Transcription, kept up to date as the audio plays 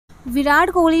Virat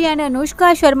Kohli and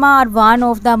Anushka Sharma are one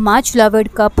of the much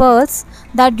loved couples.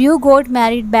 The duo got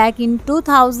married back in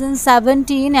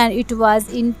 2017 and it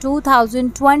was in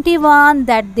 2021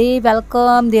 that they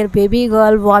welcomed their baby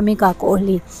girl Vamika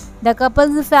Kohli. The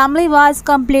couple's family was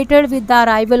completed with the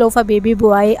arrival of a baby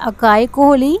boy Akaay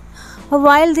Kohli.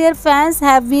 While their fans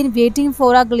have been waiting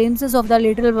for a glimpses of the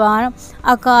little one,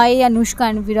 Akaay, Anushka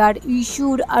and Virat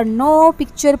issued a no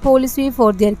picture policy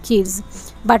for their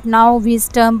kids. But now we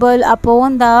stumble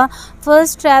upon the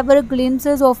first ever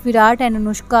glimpses of Virat and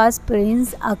Anushka's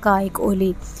prince Akaay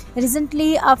Kohli.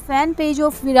 Recently, a fan page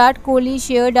of Virat Kohli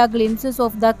shared a glimpses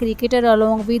of the cricketer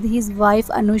along with his wife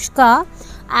Anushka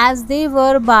as they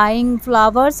were buying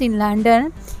flowers in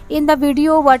London. In the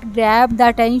video, what grabbed the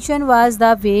attention was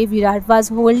the way Virat was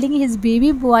holding his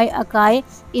baby boy Akaay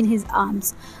in his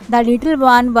arms. The little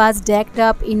one was decked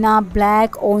up in a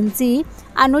black onesie.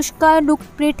 Anushka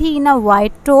looked pretty in a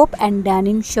white top and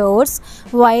denim shorts,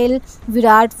 while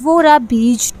Virat wore a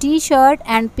beige t-shirt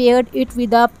and paired it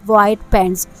with a white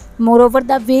pants. Moreover,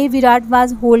 the way Virat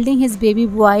was holding his baby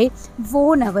boy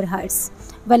wore never hurts.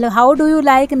 Well, how do you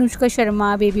like Anushka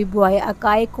Sharma baby boy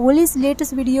Akaay Kohli's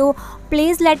latest video?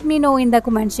 Please let me know in the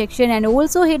comment section and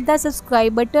also hit the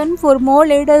subscribe button for more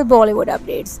latest Bollywood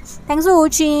updates. Thanks for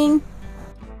watching.